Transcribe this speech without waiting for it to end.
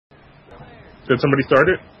Did somebody start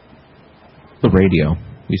it? The radio.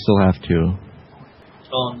 We still have to.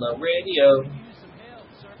 On the radio.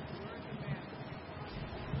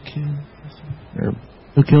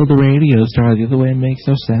 Who killed the radio star? The other way makes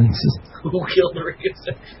no sense. Who killed the radio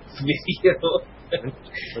star? Video.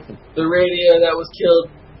 The radio that was killed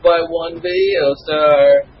by one video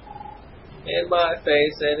star. In my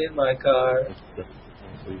face and in my car.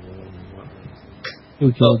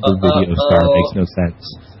 Who killed the video star? Makes no sense.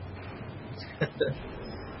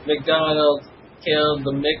 McDonald's killed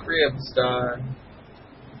the McRib star.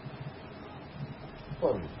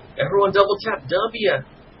 Everyone double tap W.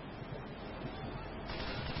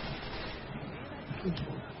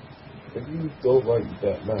 If you don't like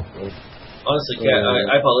that math, right? Honestly, Cat,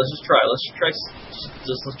 I let's just try. Let's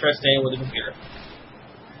try staying with the computer.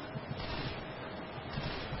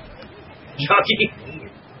 Jockey.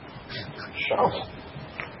 Shout.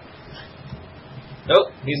 Nope,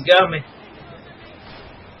 he's got me.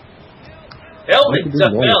 Help me!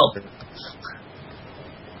 Seth fell.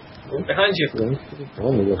 Behind you. I'm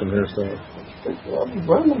only looking hairstyle. I'm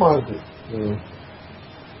randomized it. Yeah.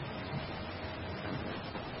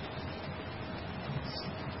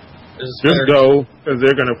 Just go, because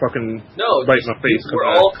they're gonna fucking bite my face. We're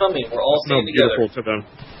all coming. We're all staying together. Beautiful to them.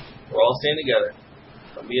 We're all staying together.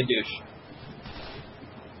 Don't be a douche.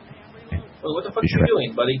 Wait, what the fuck are you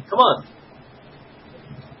doing, buddy? Come on.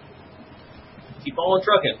 Keep on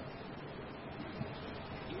trucking.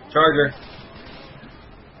 Charger.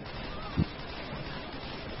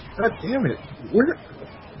 God damn it.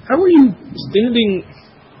 How are you standing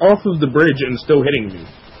off of the bridge and still hitting me?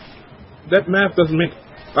 That math doesn't make...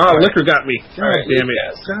 liquor got me. God damn it.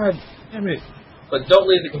 Kaz. God damn it. But don't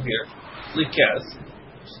leave the computer. Leave Kaz.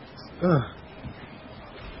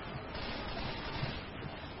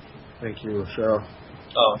 Thank you, Rochelle.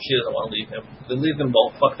 Oh, she doesn't want to leave him. Then leave them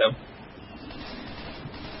both. Fuck them.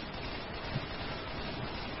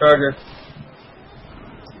 Charger.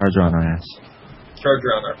 Charger on our ass.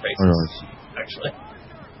 Charger on our faces. Or yours. Actually.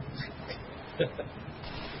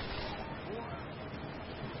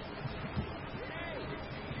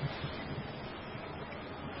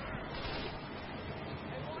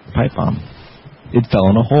 Pipe bomb. It fell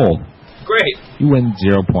in a hole. Great. You win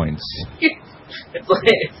 0 points. It's like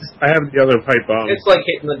I have the other pipe bomb. It's like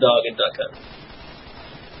hitting the dog in Duck Hunt.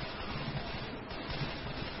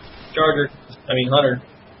 Charger. I mean Hunter.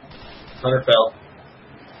 Hunter fell.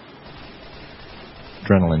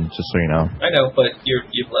 Adrenaline, just so you know. I know, but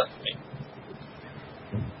you've left me.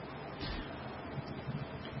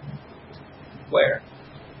 Where?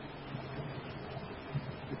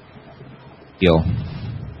 Heal.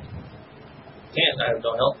 Can't. I have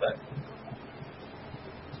no health back.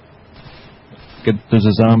 Good. There's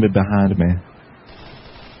a zombie behind me.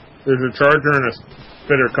 There's a charger and a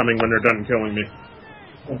spitter coming when they're done killing me.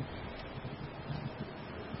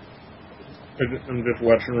 I'm just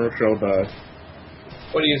watching Rochelle die.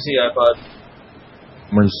 What do you see, iPod?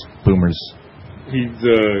 Where's Boomers?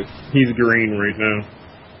 He's green right now.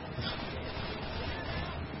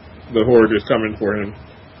 The horde is coming for him.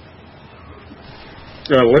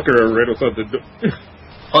 Liquor right outside the door.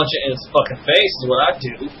 Punch it in his fucking face is what I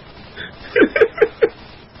do.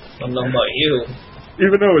 I don't know about you.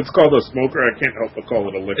 Even though it's called a smoker, I can't help but call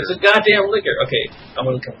it a liquor. It's a goddamn liquor. Okay, I'm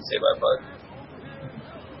gonna come and save iPod.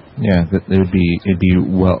 Yeah, it'd be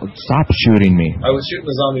well. Stop shooting me. I was shooting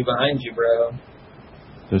the zombie behind you, bro.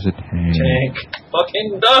 There's a tank. Tank.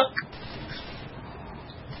 Fucking duck.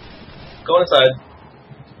 Go inside.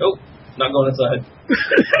 Nope, not going inside.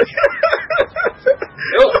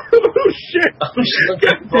 Nope. Oh shit! I'm just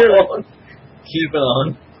looking for one. Keep it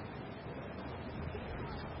on.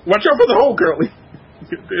 Watch out for the hole, Curley.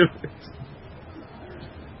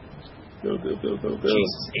 No.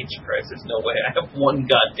 Jesus H. Christ, there's no way. I have one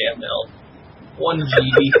goddamn health. 1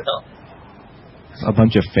 GB health. A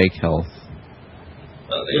bunch of fake health.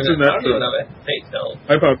 What's in that I don't even have a fake health.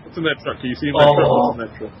 What's in that truck? Can you see that truck? What's in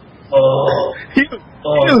that truck? Oh.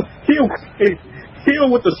 Heal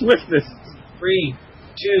with the swiftness. 3,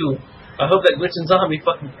 2. I hope that glitching zombie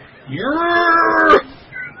fucking.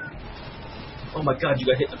 Oh my god, you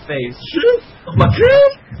got hit in the face. Oh my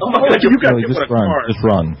god. Oh my god, you got hit with a run. car. Just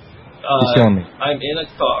run. He's killing me. I'm in a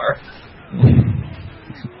car.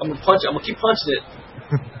 I'm gonna punch it. I'm gonna keep punching it.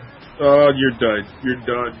 Oh, you're done. You're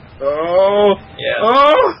done. Oh. Yeah.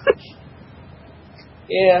 Oh.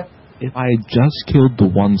 Yeah. If I had just killed the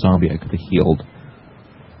one zombie, I could have healed.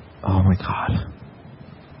 Oh my god.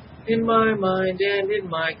 In my mind and in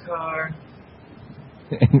my car.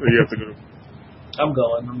 So you have to go. I'm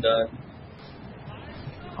going. I'm done.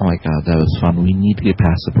 Oh my god, that was fun. We need to get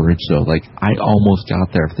past the bridge, though. Like, I almost got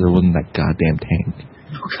there if there wasn't that goddamn tank.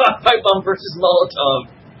 God, pipe bomb versus Molotov.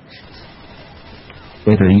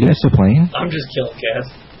 Wait, are you guys still playing? I'm just killing Kaz.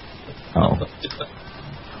 Oh.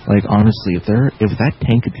 Like, honestly, if that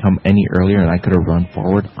tank had come any earlier and I could have run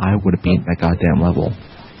forward, I would have beaten that goddamn level.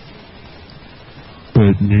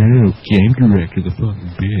 But no, game director, the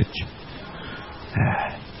fucking bitch.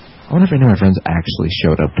 I wonder if any of my friends actually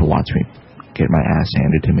showed up to watch me get my ass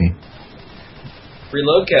handed to me.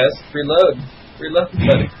 Reload, Kaz. Reload. Reload,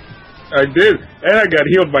 buddy. I did, and I got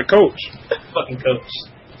healed by Coach. Fucking Coach.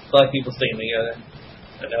 Black people sticking together.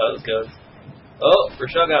 I know how this goes. Oh,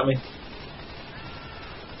 Rochelle got me.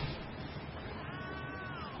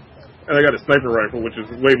 And I got a sniper rifle, which is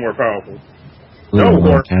way more powerful. I'm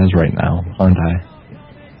on Kaz right now, aren't I?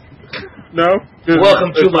 No?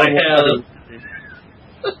 Welcome to my hell.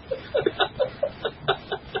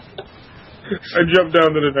 I jumped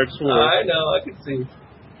down to the next floor. I know, I can see.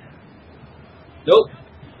 Nope.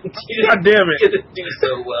 God damn it. You didn't do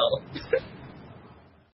so well.